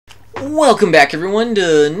Welcome back, everyone,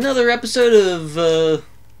 to another episode of,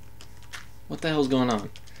 what the hell's going on?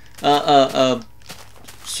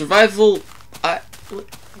 Survival...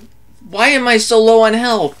 Why am I so low on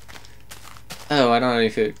health? Oh, I don't have any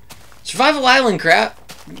food. Survival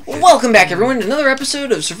IslandCraft. Welcome back, everyone, to another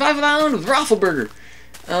episode of Survival Island with Raffleburger.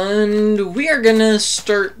 And we are gonna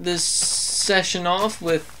start this session off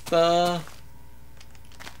with,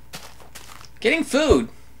 getting food.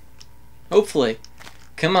 Hopefully.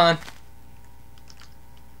 Come on.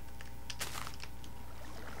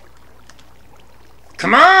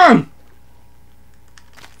 Come on!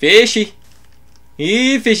 Fishy.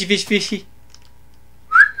 Hey, fishy, fishy, fishy.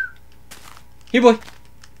 Here, boy.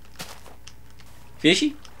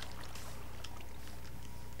 Fishy?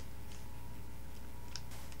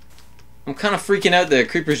 I'm kind of freaking out that a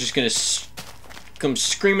creeper's just gonna come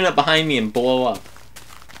screaming up behind me and blow up.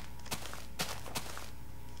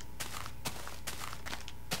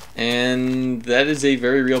 And that is a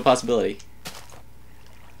very real possibility.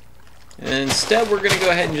 And instead, we're going to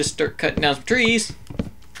go ahead and just start cutting down some trees.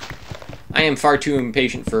 I am far too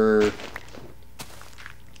impatient for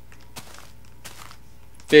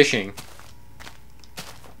fishing.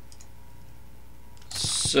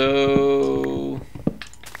 So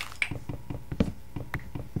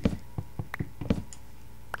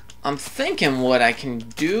I'm thinking what I can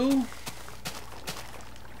do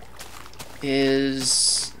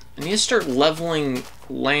is I need to start leveling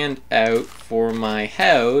land out for my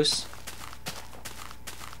house.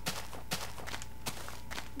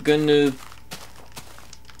 Gonna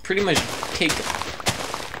pretty much take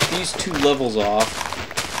these two levels off.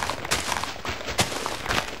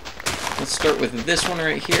 Let's start with this one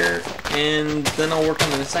right here, and then I'll work on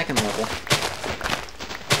the second level.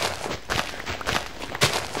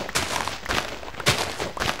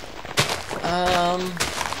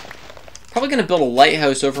 Probably gonna build a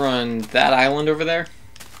lighthouse over on that island over there.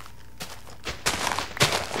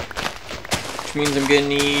 Which means I'm gonna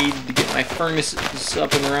need to get my furnaces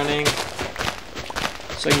up and running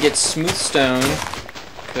so I can get smooth stone,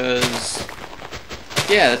 because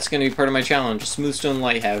yeah, that's gonna be part of my challenge, a smooth stone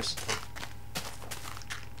lighthouse.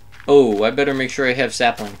 Oh, I better make sure I have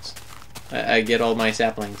saplings. I get all my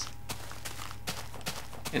saplings.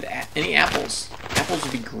 And any apples. Apples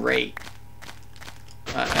would be great.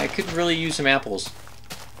 I could really use some apples.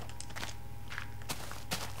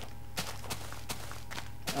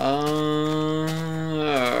 I'm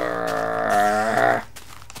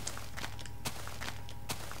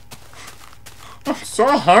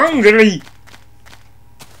so hungry!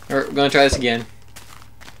 Alright, we're gonna try this again.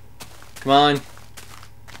 Come on.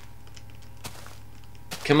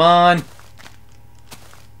 Come on!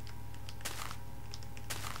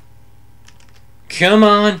 Come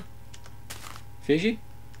on! Fishy?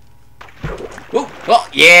 Oh, oh,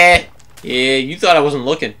 yeah! Yeah, you thought I wasn't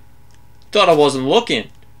looking. Thought I wasn't looking.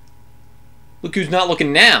 Look who's not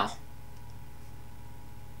looking now.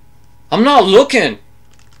 I'm not looking!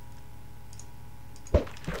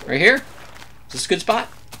 Right here? Is this a good spot?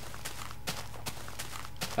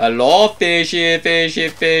 Hello, fishy, fishy,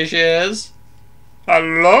 fishes.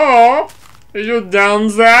 Hello? Are you down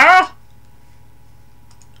there?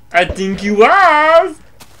 I think you are.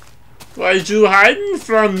 Why are you hiding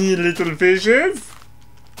from me, little fishes?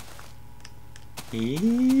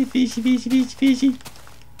 Hey, fishy, fishy, fishy, fishy.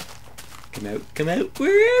 Come out,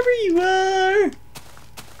 wherever you are.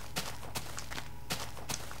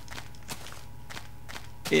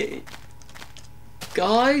 Hey,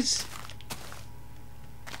 guys?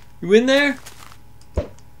 You in there?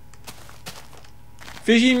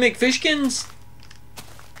 Fishy McFishkins?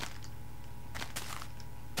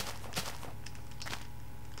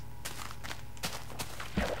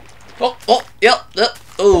 Oh, yep.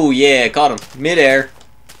 Oh, yeah, caught him. Midair.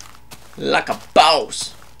 Like a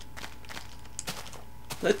boss.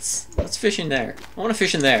 Let's fish in there. I want to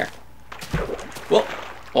fish in there. Whoa.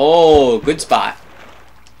 Oh, good spot.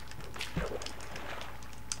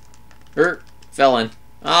 Fell in.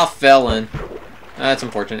 Ah, fell in. That's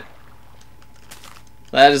unfortunate.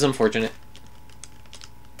 That is unfortunate.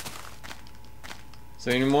 Is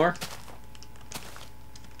there any more?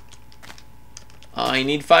 I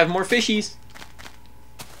need 5 more fishies.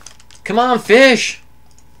 Come on, fish!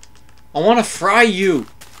 I want to fry you.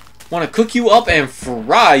 I want to cook you up and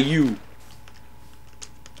fry you.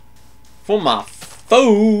 For my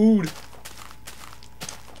food.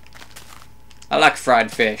 I like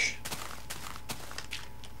fried fish.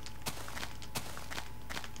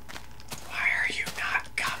 Why are you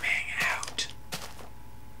not coming out?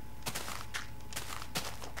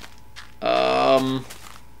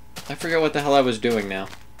 I forget what the hell I was doing now.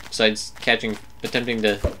 Besides attempting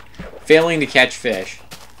to Failing to catch fish.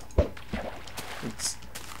 It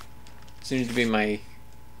seems to be my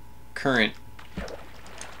current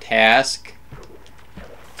task.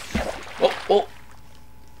 Oh, oh!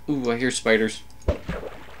 Ooh, I hear spiders.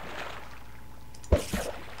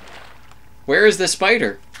 Where is this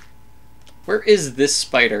spider? Where is this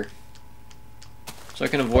spider? So I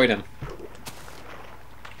can avoid him.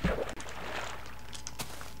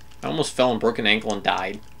 I almost fell and broke an ankle and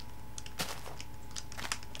died.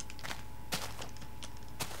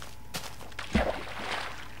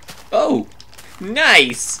 Oh!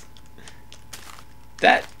 Nice!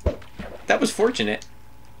 That was fortunate.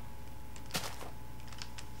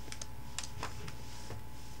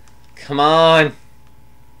 Come on!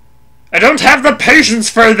 I don't have the patience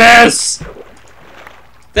for this!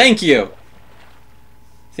 Thank you!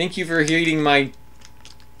 Thank you for heeding my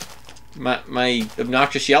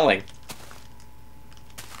obnoxious yelling.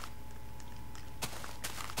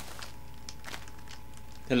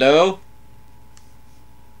 Hello?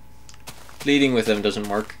 Pleading with them doesn't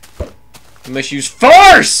work. You must use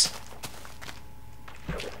force!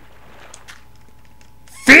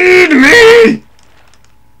 Feed me!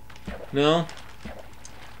 No?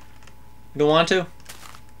 You don't want to?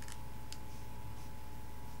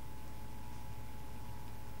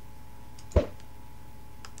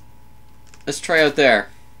 Let's try out there.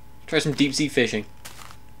 Try some deep sea fishing.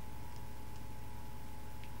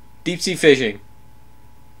 Deep sea fishing.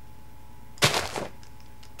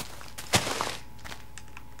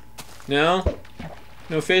 No?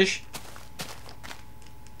 No fish?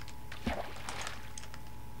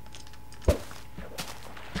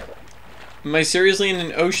 Am I seriously in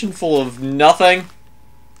an ocean full of nothing?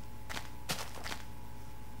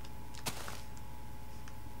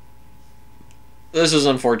 This is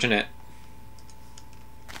unfortunate.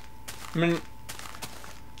 I mean,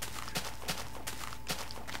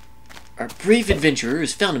 our brave adventurer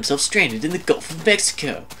has found himself stranded in the Gulf of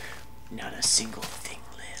Mexico. Not a single thing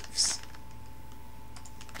lives.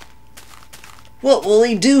 What will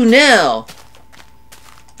he do now?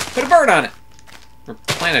 Put a bird on it! Or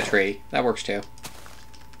plant a tree. That works too.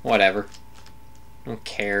 Whatever. No one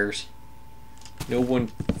cares. No one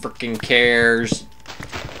freaking cares.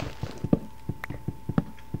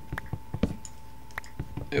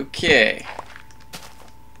 Okay.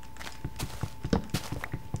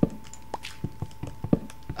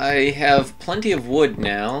 I have plenty of wood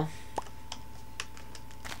now.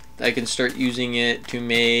 I can start using it to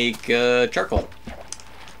make charcoal.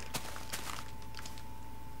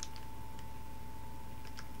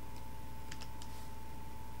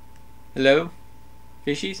 Hello?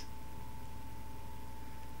 Fishies?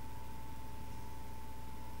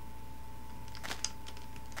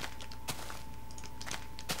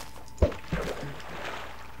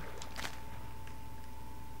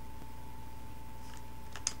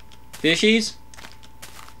 Fishies?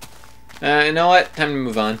 You know what? Time to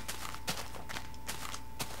move on.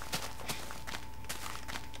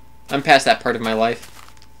 I'm past that part of my life.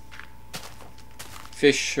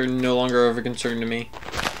 Fish are no longer of a concern to me.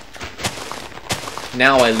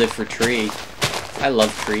 Now I live for tree. I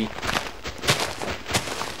love tree.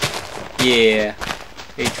 Yeah.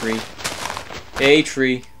 Hey tree. Hey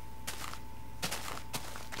tree.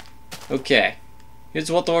 Okay. Here's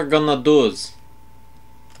what we're gonna do.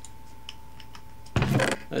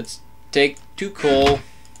 Let's take 2 coal.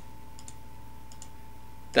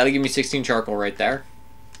 That'll give me 16 charcoal right there.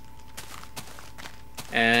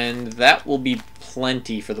 And that will be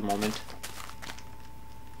plenty for the moment.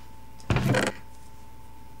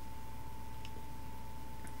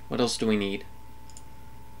 What else do we need?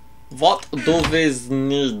 What do we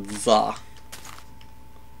need?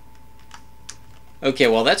 Okay,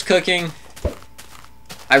 well that's cooking.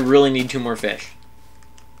 I really need 2 more fish.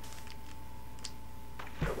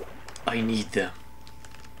 I need them.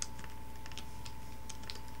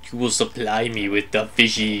 You will supply me with the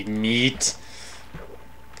fishy meat.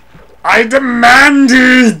 I demand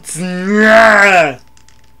it!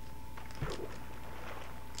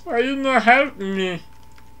 Why you not help me?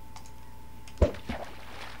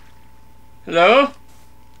 Hello?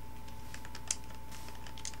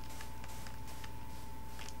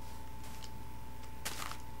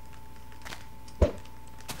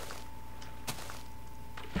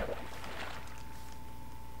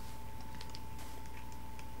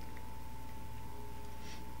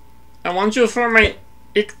 I want you for my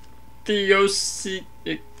ichthyosi.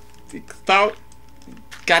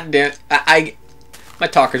 God damn it. My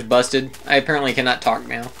talker's busted. I apparently cannot talk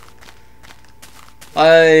now.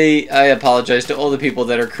 I apologize to all the people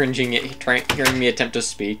that are cringing at hearing me attempt to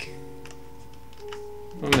speak.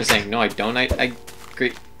 What am I saying? No, I don't. I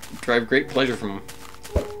great. derive great pleasure from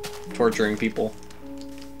torturing people.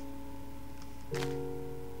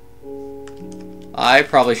 I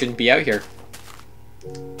probably shouldn't be out here.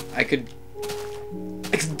 I could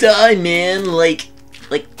die, man. Like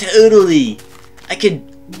totally. I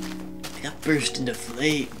got burst into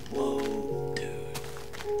flame. Whoa, dude.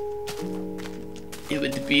 It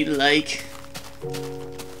would be like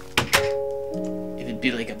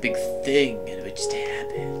a big thing, and it would just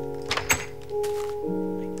happen.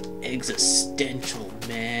 Like existential,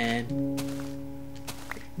 man.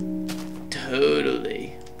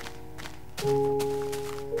 Totally.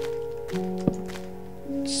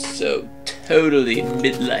 So totally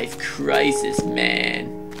midlife crisis,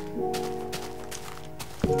 man.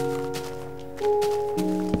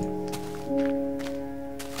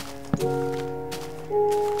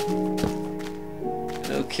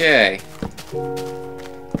 Okay.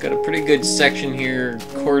 Got a pretty good section here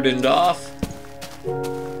cordoned off.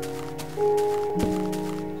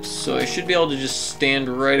 So I should be able to just stand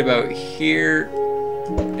right about here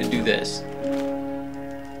and do this.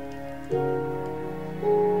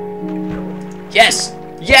 Yes!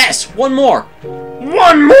 Yes! One more!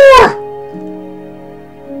 One more!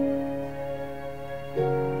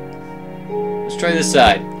 Let's try this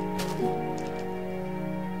side.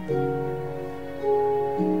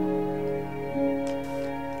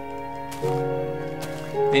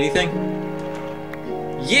 Anything?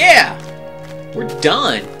 Yeah! We're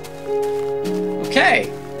done. Okay.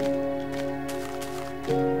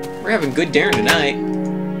 We're having good daring tonight.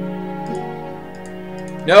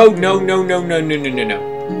 No, no, no, no, no, no, no, no, no.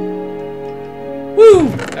 Woo!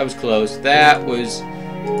 That was close. That was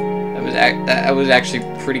actually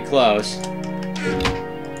pretty close.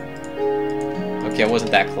 Okay, it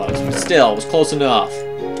wasn't that close, but still, it was close enough.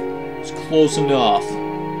 It was close enough.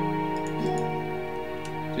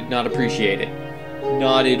 Did not appreciate it.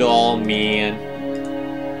 Not at all, man.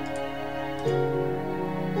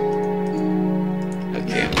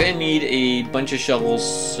 Okay, I'm gonna need a bunch of shovels,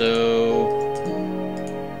 so...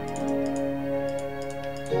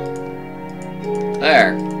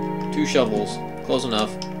 There. 2 shovels. Close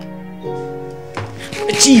enough.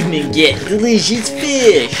 Achievement get! Delicious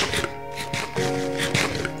fish!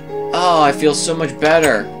 Oh, I feel so much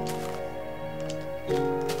better.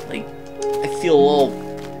 Like, I feel all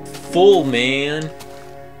full, man.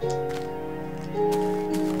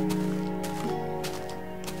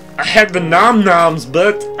 I had the nom-noms,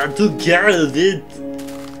 but I took care of it.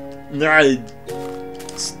 And I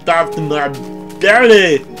stopped my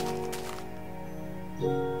belly.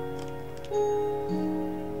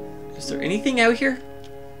 Is there anything out here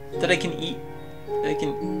that I can eat? I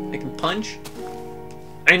can punch?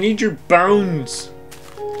 I need your bones.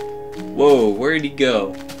 Whoa, where did he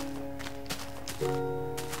go?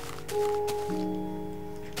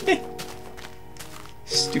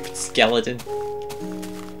 Stupid skeleton.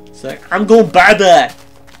 It's like, I'm going bye-bye.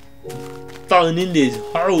 Falling in this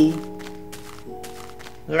hole.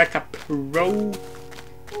 Like a professional.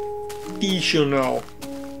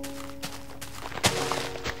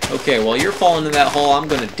 Okay, while you're falling in that hole, I'm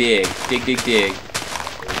gonna dig. Dig, dig, dig.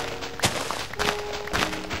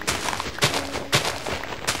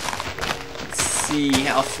 Let's see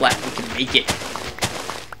how flat we can make it.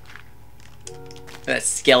 That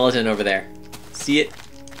skeleton over there. See it?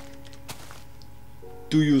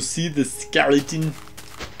 Do you see the skeleton?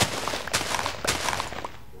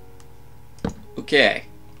 Okay.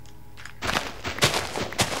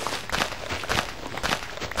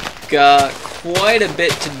 Got quite a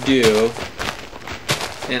bit to do,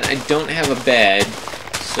 and I don't have a bed,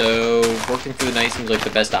 so working through the night seems like the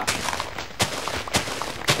best option.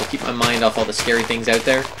 I'll keep my mind off all the scary things out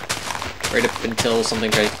there, right up until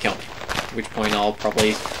something tries to kill me, at which point I'll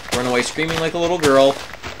probably run away screaming like a little girl,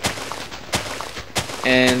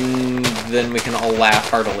 and then we can all laugh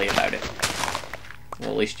heartily about it.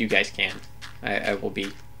 Well, at least you guys can. I will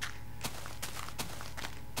be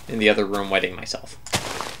in the other room wetting myself.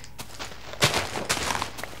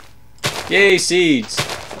 Yay, seeds!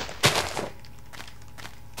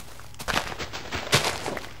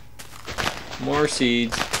 More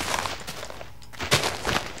seeds.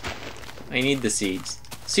 I need the seeds.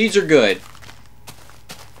 Seeds are good.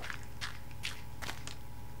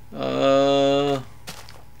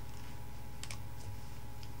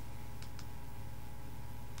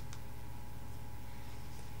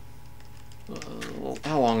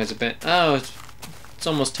 How long has it been? Oh, it's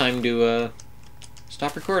almost time to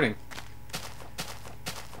stop recording.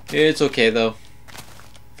 It's okay though.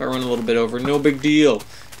 If I run a little bit over, no big deal.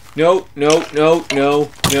 No, no, no, no,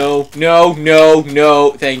 no, no, no,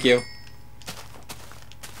 no. Thank you.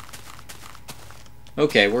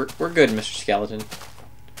 Okay, we're good, Mr. Skeleton.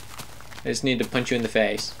 I just need to punch you in the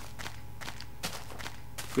face.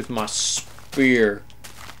 With my spear.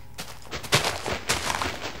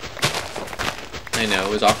 I know, it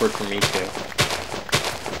was awkward for me too.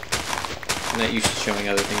 I'm not used to showing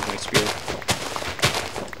other things my spear.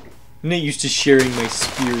 I'm not used to sharing my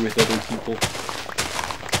spear with other people.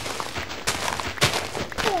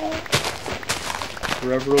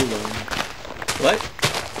 Forever alone. What?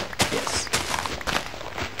 Yes.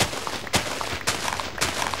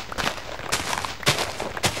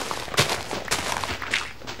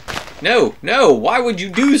 No, no, why would you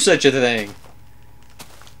do such a thing?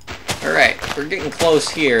 Alright, we're getting close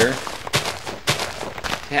here.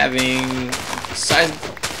 Having a size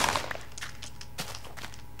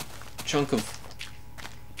chunk of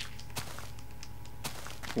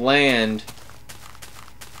land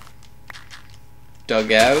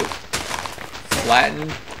dug out,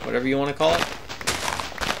 flattened, whatever you want to call it.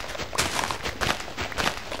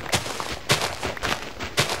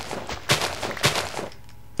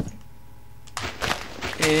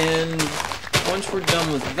 And once we're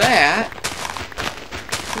done with that,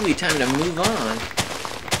 it'll be time to move on.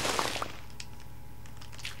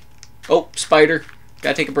 Oh, spider.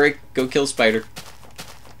 Gotta take a break. Go kill spider.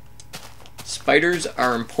 Spiders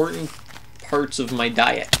are important parts of my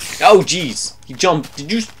diet. Oh, jeez. He jumped.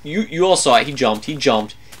 Did you all saw it. He jumped. He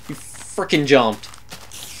jumped. He frickin' jumped.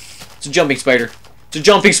 It's a jumping spider. It's a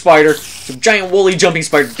jumping spider. It's a giant woolly jumping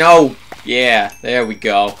spider. No. Yeah. There we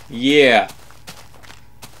go. Yeah.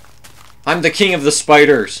 I'm the king of the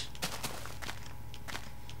spiders.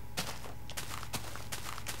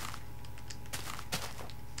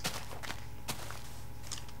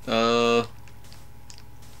 Oh,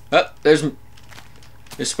 there's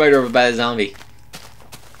a spider over by the zombie.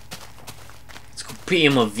 Let's go pay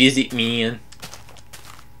him a visit, man.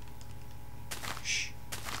 Shh.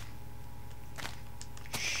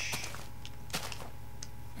 Shh.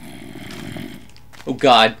 Oh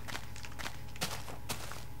God.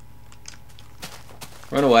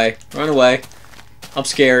 Run away. Run away. I'm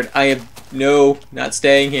scared. I am not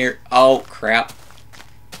staying here. Oh crap.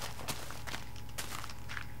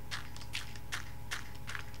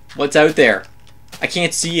 What's out there? I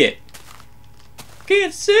can't see it.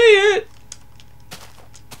 Can't see it.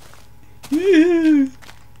 Yeah.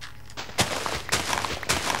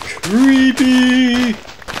 Creepy.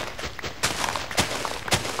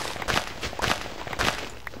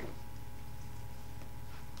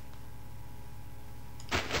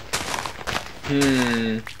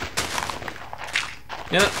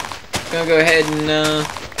 Yep. Gonna go ahead and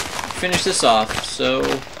finish this off. So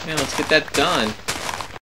yeah, let's get that done.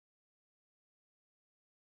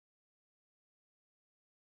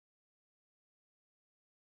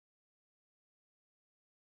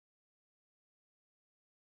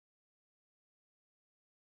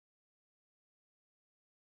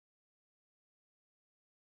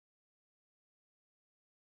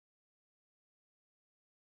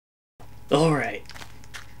 Alright,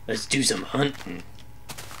 let's do some hunting.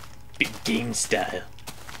 Big game style.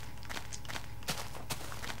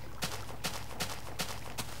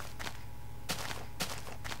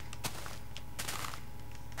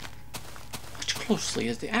 Watch closely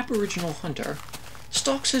as the Aboriginal hunter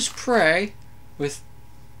stalks his prey with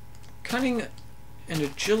cunning and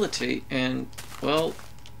agility and, well,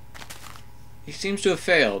 he seems to have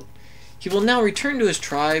failed. He will now return to his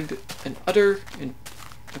tribe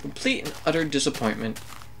a complete and utter disappointment.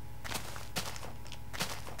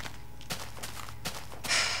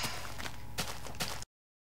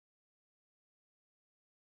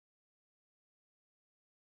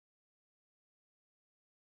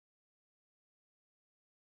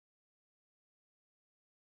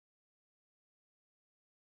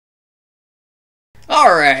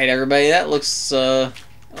 Alright, everybody, that looks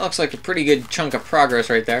like a pretty good chunk of progress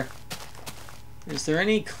right there. Is there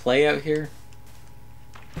any clay out here?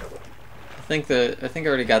 I think I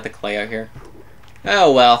already got the clay out here.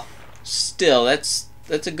 Oh well. Still, that's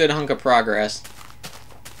a good hunk of progress.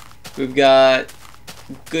 We've got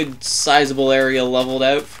a good sizable area leveled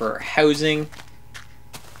out for housing.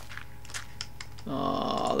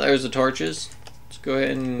 There's the torches. Let's go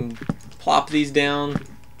ahead and plop these down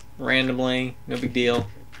randomly. No big deal.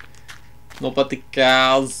 No but the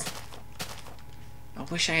cows. I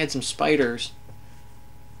wish I had some spiders.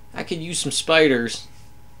 I could use some spiders.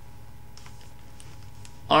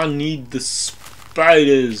 I need the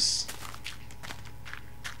spiders.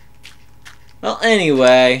 Well,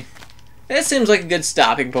 anyway, that seems like a good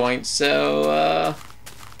stopping point. So,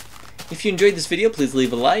 if you enjoyed this video, please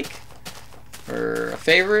leave a like or a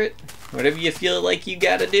favorite, whatever you feel like you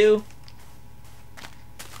gotta do.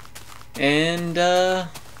 And,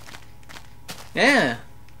 yeah.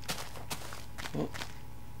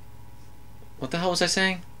 What the hell was I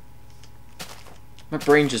saying? My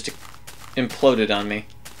brain just imploded on me.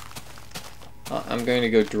 I'm going to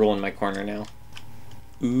go drool in my corner now.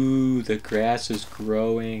 Ooh, the grass is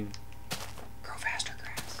growing. Grow faster,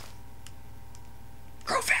 grass.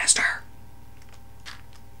 Grow faster!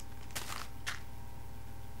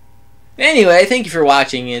 Anyway, thank you for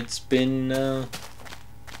watching. It's been, dirt.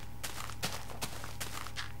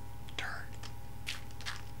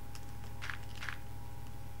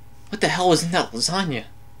 What the hell was in that lasagna?